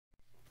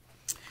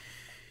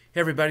Hey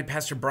everybody,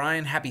 Pastor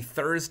Brian. Happy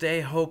Thursday.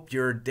 Hope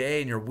your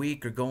day and your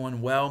week are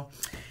going well.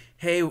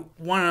 Hey,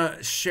 want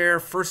to share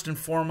first and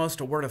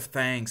foremost a word of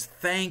thanks.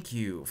 Thank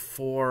you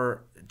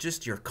for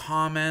just your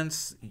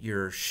comments,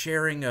 your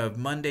sharing of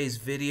Monday's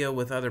video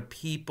with other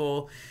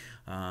people.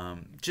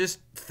 Just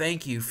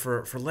thank you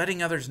for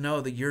letting others know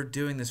that you're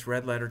doing this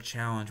Red Letter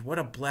Challenge. What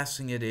a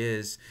blessing it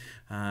is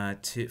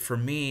for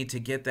me to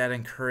get that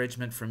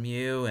encouragement from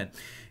you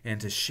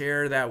and to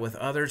share that with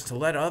others, to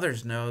let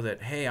others know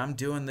that, hey, I'm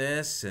doing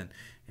this and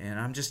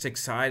I'm just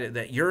excited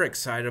that you're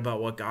excited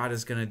about what God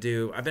is going to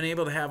do. I've been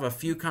able to have a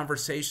few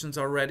conversations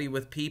already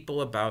with people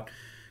about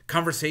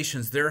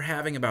conversations they're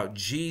having about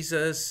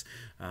Jesus,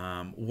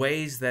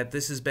 ways that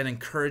this has been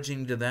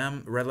encouraging to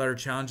them. Red Letter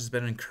Challenge has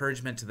been an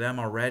encouragement to them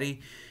already.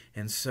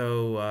 And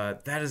so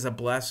that is a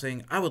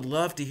blessing. I would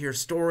love to hear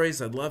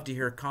stories. I'd love to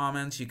hear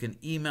comments. You can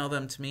email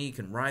them to me. You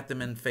can write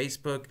them in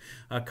Facebook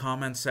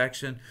comment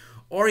section.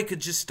 Or you could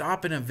just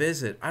stop in and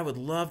visit. I would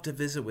love to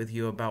visit with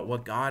you about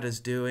what God is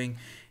doing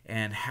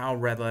and how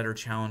Red Letter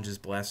Challenge is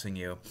blessing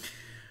you.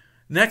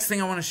 Next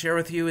thing I want to share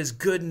with you is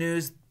good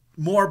news.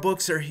 More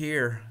books are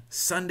here.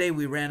 Sunday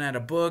we ran out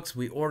of books.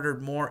 We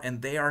ordered more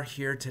and they are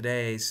here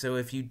today. So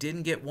if you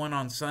didn't get one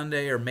on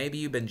Sunday, or maybe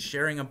you've been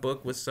sharing a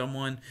book with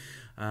someone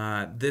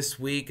this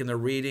week in the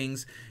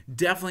readings,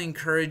 definitely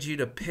encourage you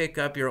to pick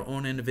up your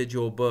own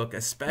individual book,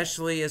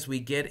 especially as we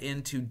get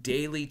into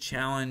daily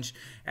challenge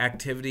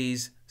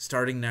activities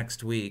starting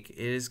next week. It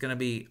is going to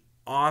be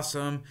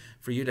awesome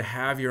for you to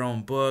have your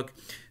own book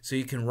so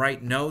you can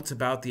write notes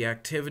about the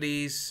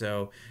activities,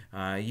 so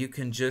you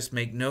can just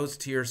make notes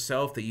to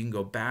yourself that you can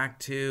go back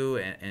to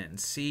and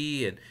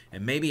see,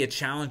 and maybe a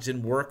challenge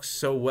didn't work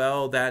so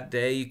well that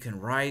day. You can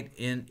write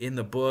in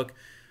the book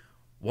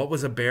what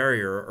was a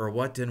barrier or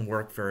what didn't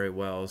work very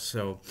well.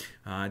 So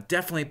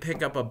definitely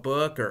pick up a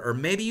book, or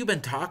maybe you've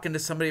been talking to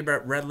somebody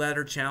about Red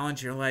Letter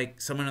Challenge. You're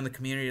like, someone in the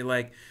community, you're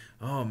like,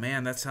 oh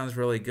man, that sounds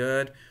really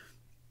good.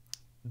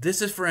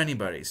 This is for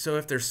anybody. So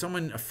if there's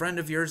someone, a friend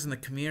of yours in the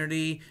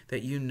community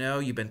that you know,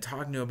 you've been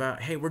talking to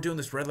about, hey, we're doing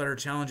this Red Letter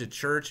Challenge at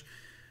church,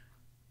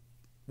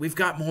 we've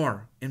got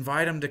more.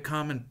 Invite them to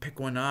come and pick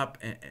one up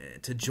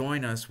to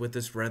join us with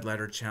this Red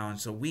Letter Challenge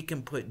so we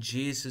can put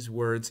Jesus'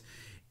 words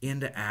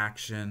into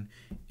action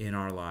in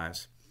our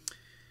lives.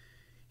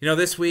 You know,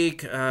 this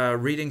week,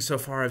 reading so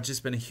far have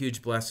just been a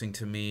huge blessing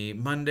to me.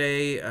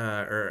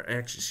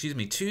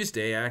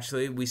 Tuesday,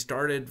 actually, we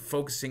started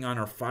focusing on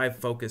our 5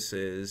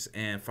 focuses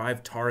and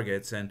 5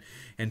 targets. And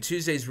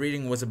Tuesday's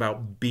reading was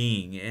about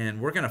being. And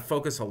we're going to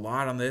focus a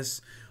lot on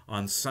this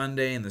on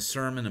Sunday in the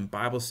sermon and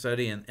Bible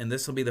study. And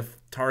this will be the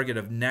target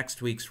of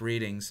next week's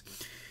readings.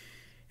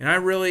 And I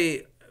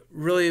really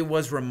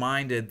was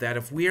reminded that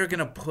if we are going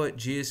to put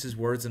Jesus'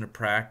 words into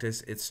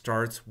practice, it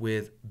starts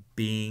with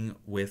being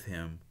with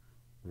him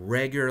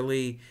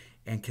regularly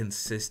and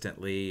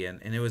consistently.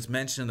 And it was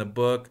mentioned in the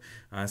book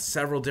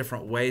several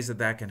different ways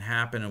that can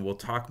happen, and we'll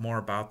talk more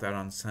about that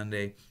on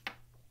Sunday.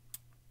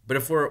 But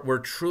if we're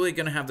truly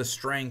going to have the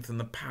strength and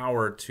the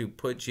power to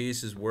put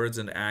Jesus' words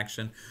into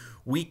action,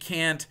 we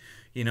can't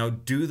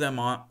do them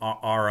on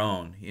our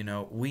own.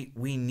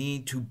 We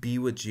need to be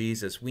with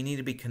Jesus. We need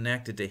to be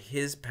connected to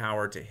his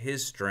power, to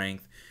his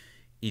strength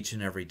each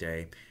and every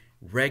day,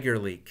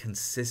 regularly,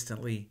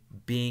 consistently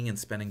being and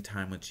spending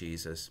time with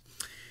Jesus.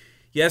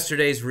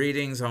 Yesterday's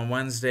readings on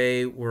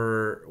Wednesday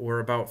were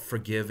about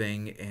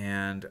forgiving,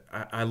 and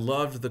I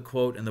loved the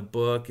quote in the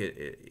book.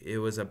 It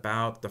was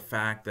about the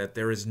fact that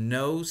there is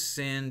no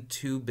sin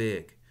too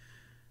big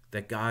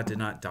that God did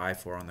not die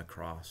for on the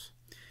cross.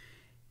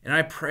 And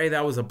I pray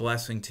that was a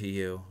blessing to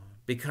you,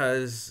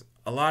 because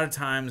a lot of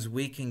times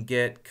we can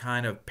get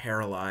kind of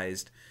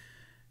paralyzed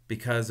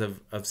because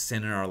of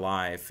sin in our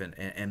life,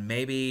 and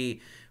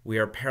maybe we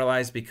are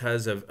paralyzed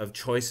because of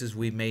choices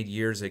we made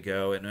years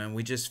ago, and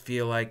we just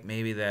feel like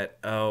maybe that,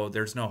 oh,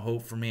 there's no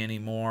hope for me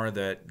anymore,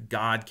 that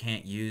God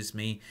can't use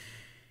me.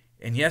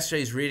 And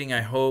yesterday's reading, I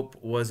hope,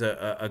 was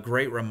a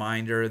great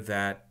reminder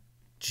that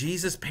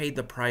Jesus paid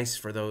the price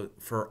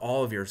for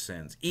all of your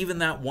sins, even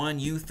that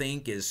one you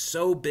think is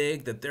so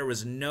big that there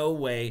was no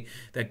way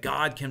that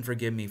God can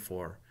forgive me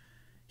for.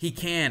 He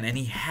can, and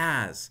he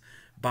has.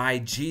 By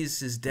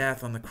Jesus'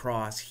 death on the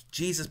cross,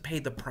 Jesus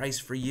paid the price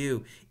for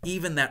you.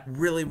 Even that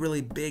really, really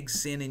big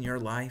sin in your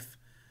life,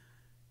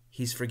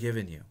 he's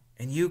forgiven you.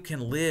 And you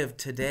can live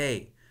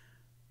today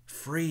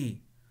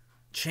free,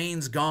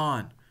 chains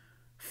gone,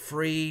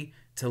 free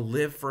to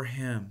live for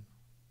him.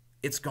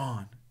 It's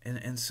gone.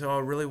 And so I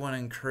really want to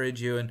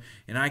encourage you, and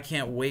I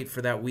can't wait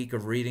for that week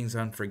of readings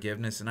on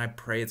forgiveness, and I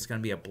pray it's going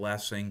to be a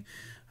blessing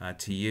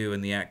to you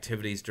and the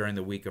activities during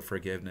the week of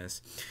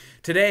forgiveness.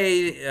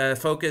 Today,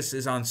 focus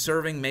is on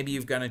serving. Maybe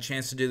you've gotten a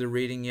chance to do the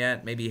reading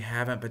yet, maybe you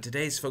haven't, but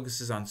today's focus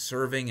is on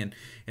serving and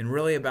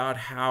really about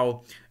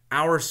how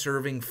our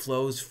serving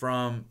flows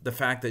from the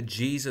fact that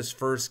Jesus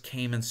first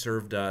came and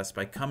served us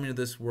by coming to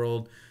this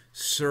world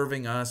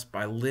serving us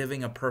by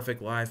living a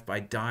perfect life, by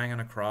dying on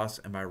a cross,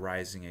 and by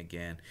rising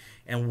again.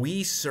 And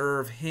we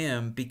serve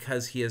him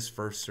because he has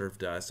first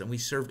served us, and we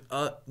serve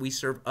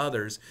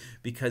others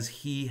because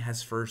he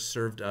has first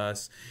served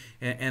us.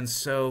 And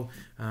so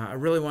I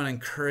really want to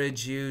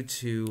encourage you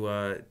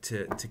to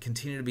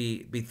continue to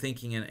be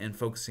thinking and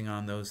focusing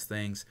on those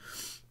things.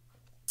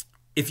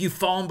 If you've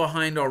fallen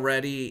behind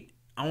already,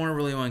 I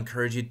really want to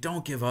encourage you,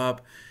 don't give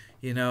up.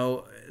 You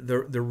know,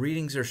 the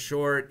readings are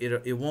short.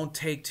 It won't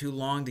take too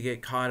long to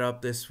get caught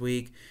up this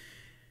week.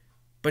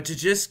 But to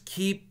just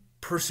keep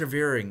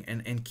persevering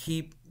and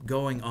keep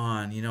going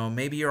on. You know,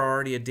 maybe you're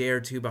already a day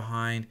or two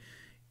behind.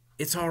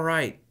 It's all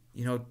right.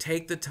 You know,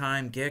 take the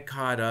time, get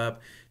caught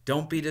up.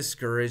 Don't be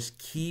discouraged.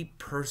 Keep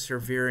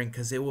persevering,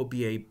 because it will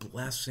be a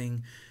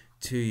blessing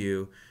to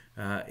you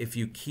if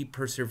you keep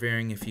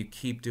persevering, if you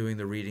keep doing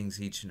the readings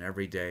each and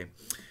every day.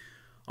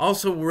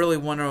 Also, really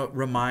want to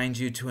remind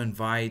you to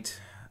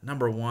invite,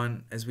 number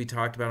one, as we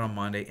talked about on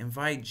Monday,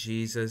 invite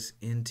Jesus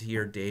into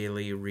your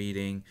daily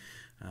reading,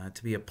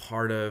 to be a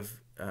part of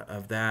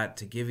that,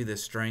 to give you the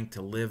strength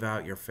to live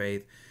out your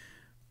faith.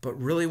 But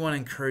really want to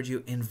encourage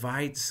you,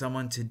 invite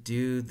someone to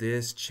do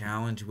this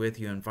challenge with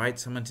you. Invite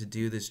someone to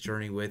do this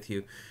journey with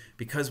you.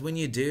 Because when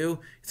you do,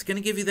 it's going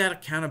to give you that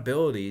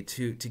accountability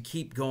to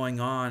keep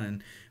going on.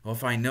 And well,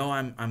 if I know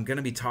I'm going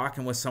to be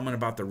talking with someone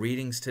about the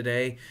readings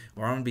today,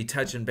 or I'm going to be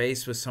touching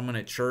base with someone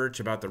at church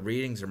about the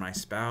readings, or my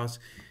spouse,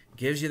 it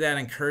gives you that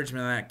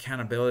encouragement and that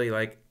accountability.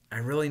 Like, I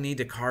really need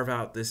to carve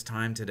out this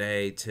time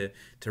today to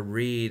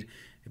read,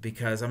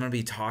 because I'm going to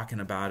be talking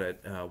about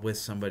it with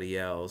somebody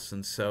else.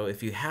 And so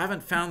if you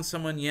haven't found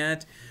someone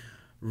yet,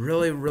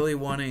 really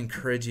want to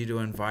encourage you to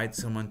invite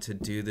someone to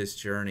do this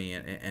journey.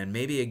 And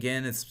maybe,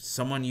 again, it's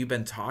someone you've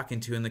been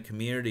talking to in the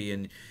community,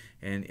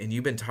 and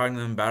you've been talking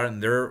to them about it,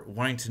 and they're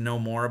wanting to know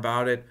more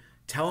about it.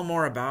 Tell them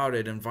more about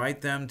it.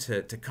 Invite them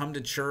to come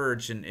to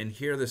church and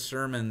hear the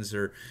sermons,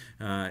 or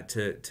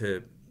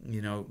to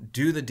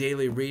do the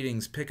daily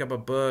readings, pick up a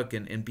book,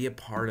 and be a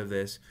part of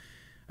this.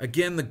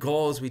 Again, the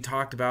goal, as we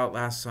talked about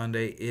last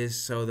Sunday, is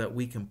so that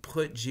we can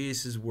put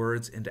Jesus'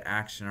 words into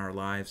action in our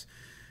lives,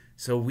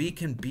 so we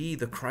can be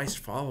the Christ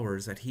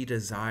followers that he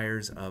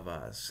desires of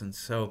us. And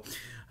so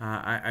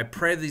I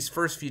pray these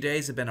first few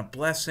days have been a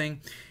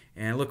blessing,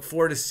 and I look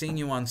forward to seeing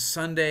you on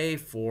Sunday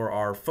for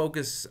our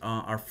focus,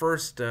 our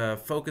first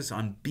focus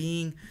on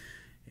being.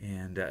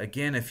 And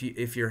again, if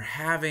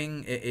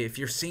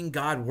you're seeing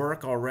God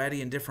work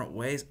already in different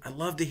ways, I'd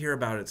love to hear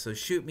about it. So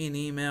shoot me an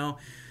email,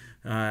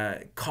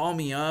 call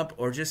me up,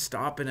 or just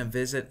stop in and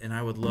visit, and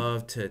I would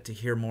love to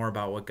hear more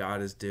about what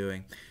God is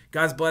doing.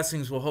 God's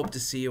blessings. We'll hope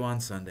to see you on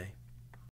Sunday.